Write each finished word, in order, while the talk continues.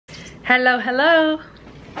Hello, hello.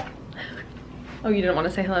 Oh, you didn't want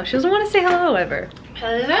to say hello. She doesn't want to say hello ever.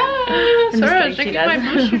 Hello. Sorry, I was drinking my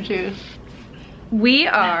booster juice. We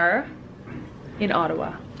are in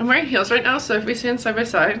Ottawa. I'm wearing heels right now, so if we stand side by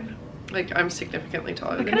side, like I'm significantly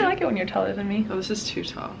taller than you. I kind of like it when you're taller than me. Oh, this is too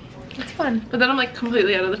tall. It's fun. But then I'm like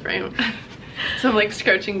completely out of the frame. So I'm like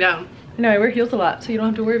scrouching down. I know, I wear heels a lot, so you don't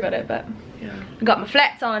have to worry about it, but yeah. I got my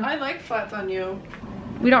flats on. I like flats on you.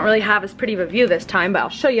 We don't really have as pretty of a view this time, but I'll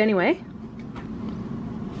show you anyway.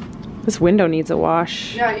 This window needs a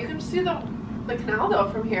wash. Yeah, you can see the canal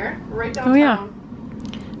though from here, right downtown. Oh yeah.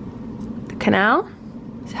 The canal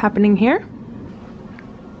is happening here.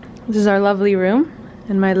 This is our lovely room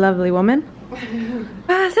and my lovely woman. So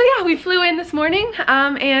yeah, we flew in this morning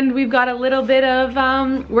and we've got a little bit of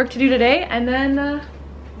work to do today, and then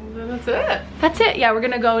that's it. That's it. Yeah, we're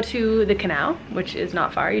gonna go to the canal, which is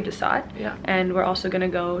not far, you just saw it. Yeah. And we're also gonna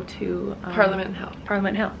go to Parliament Hill.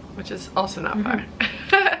 Parliament Hill. Which is also not far.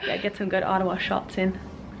 Yeah, get some good Ottawa shots in.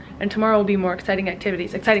 And tomorrow will be more exciting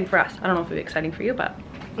activities. Exciting for us. I don't know if it'll be exciting for you, but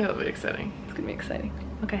it'll be exciting. It's gonna be exciting.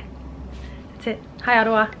 Okay. That's it. Hi,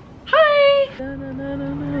 Ottawa. Hi!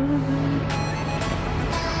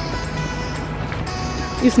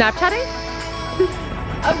 You Snapchatting?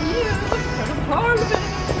 Of you from Parliament.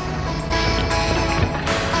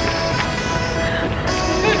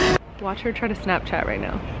 Watch her try to Snapchat right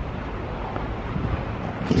now.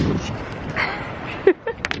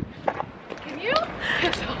 Can you?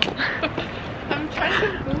 I'm trying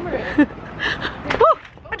to boomerang. Oh,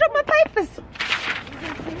 I dropped my papers.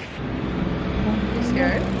 You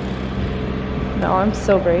scared? No, I'm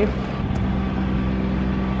so brave.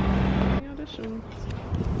 Auditions.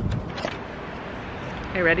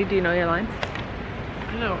 Are you ready? Do you know your lines?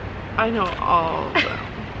 I know all of them.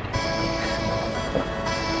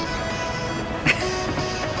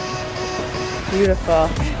 Beautiful.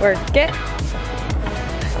 Work it. I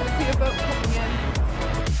see a boat coming in.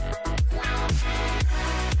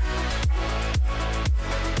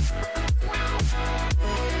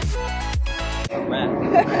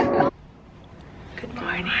 Good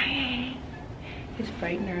morning. It's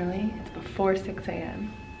bright and early. It's before 6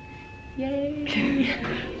 a.m. Yay!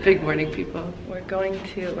 Big morning, people. We're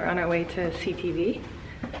on our way to CTV.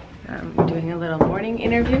 We're doing a little morning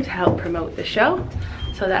interview to help promote the show.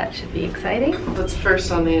 So that should be exciting. That's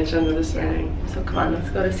first on the agenda this morning. So come on, let's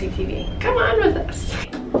go to CTV. Come on with us.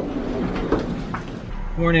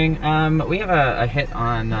 Morning. We have a hit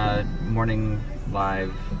on morning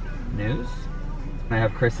live news. I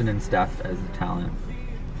have Kristen and Steph as the talent.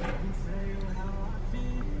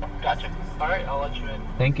 Gotcha. All right, I'll let you in.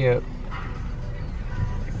 Thank you.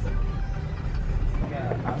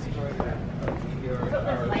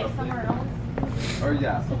 Or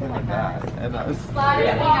yeah, something like that. And I was I've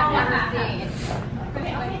never seen.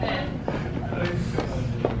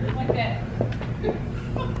 Like this.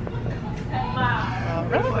 Wow.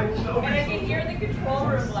 And I can hear the control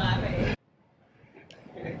room laughing.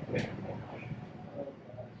 We're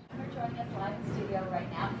joining us live in the studio right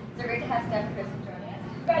now. So great to have Steph and Kristen joining us.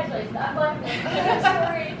 Congratulations. I'm loving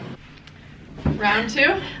this. Round two?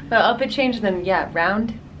 Well, up it changed then, yeah,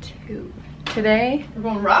 round 2. Today, We're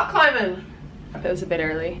going rock climbing. it was a bit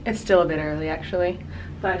early. It's still a bit early, actually.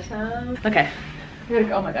 But, okay. We gotta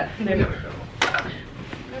go. Oh my god.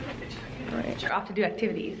 Alright, we're off to do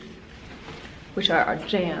activities, which are our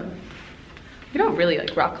jam. You don't really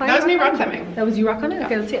like rock climbing? That was me rock climbing. That was you rock climbing? Yeah.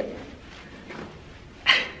 Okay, let's see it.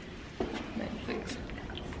 Thanks.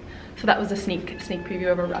 So that was a sneak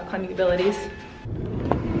preview of our rock climbing abilities.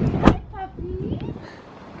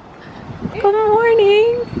 Good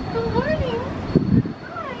morning. Good morning.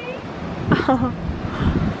 Hi.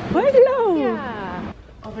 Oh, hello. Yeah.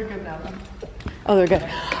 Oh, they're good now then. Oh, they're good.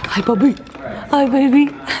 Hi, Bobby. Hi, baby.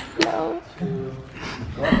 Hello.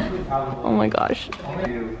 Oh my gosh.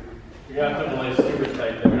 You got to put my super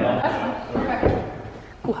tight there.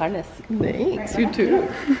 Cool harness. Thanks, you too.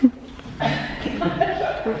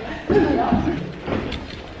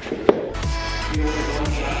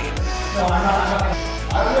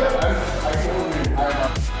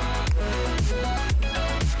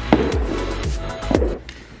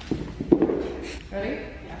 Ready?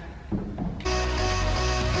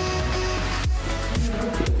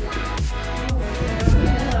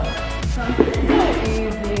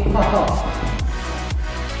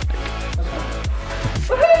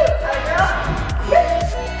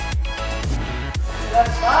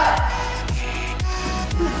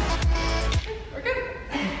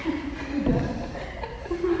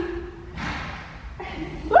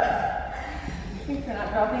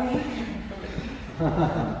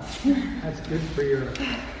 That's good for your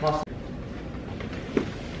muscle.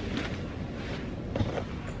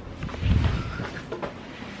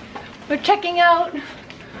 We're checking out.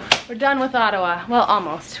 We're done with Ottawa. Well,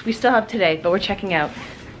 almost. We still have today, but we're checking out.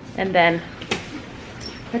 And then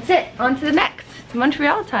that's it. On to the next. It's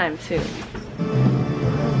Montreal time soon.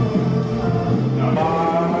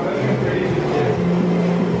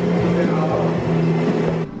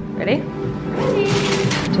 Ready?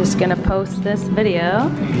 Just gonna post this video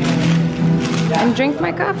and drink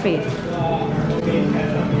my coffee.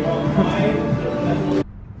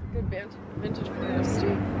 Good vintage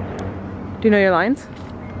curiosity. Do you know your lines?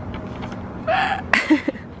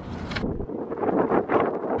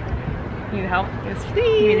 You need help? Yes,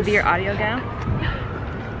 please. You need to be your audio gal?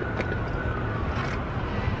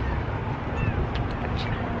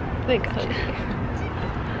 Thanks.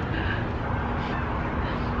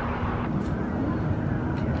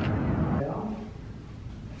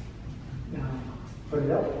 Put it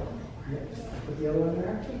up. Put the other one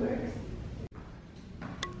there.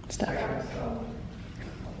 Steph.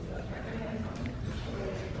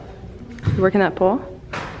 You working that pole?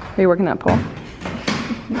 Are you working that pole?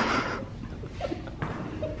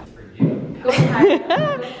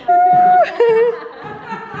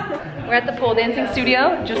 We're at the pole dancing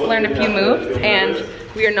studio, just learned a few moves, and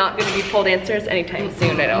we are not going to be pole dancers anytime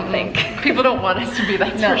soon, I don't think. People don't want us to be,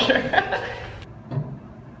 that's for sure.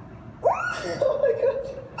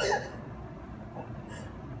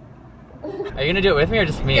 Are you gonna do it with me or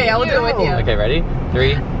just me? Okay, I will do it with you. Okay, ready?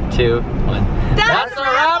 3, 2, 1. That's a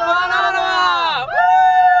wrap on Ottawa!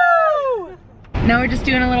 Woo! Now we're just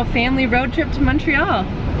doing a little family road trip to Montreal.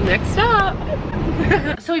 Next stop.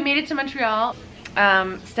 So we made it to Montreal.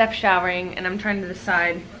 Steph's showering, and I'm trying to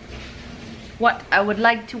decide what I would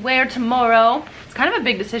like to wear tomorrow. It's kind of a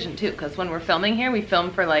big decision too, because when we're filming here, we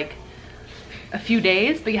film for like a few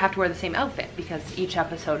days, but you have to wear the same outfit because each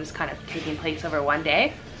episode is kind of taking place over one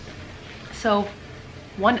day. So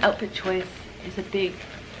one outfit choice is a big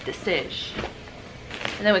decision.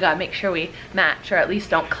 And then we gotta make sure we match or at least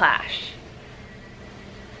don't clash.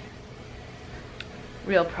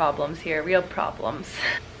 Real problems here, real problems.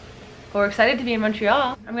 But we're excited to be in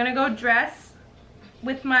Montreal. I'm gonna go dress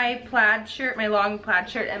with my plaid shirt, my long plaid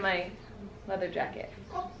shirt, and my leather jacket.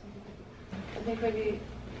 I think maybe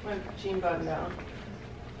my jean button down.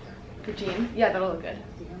 The jean? Yeah, that'll look good.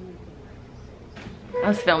 I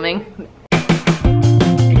was filming.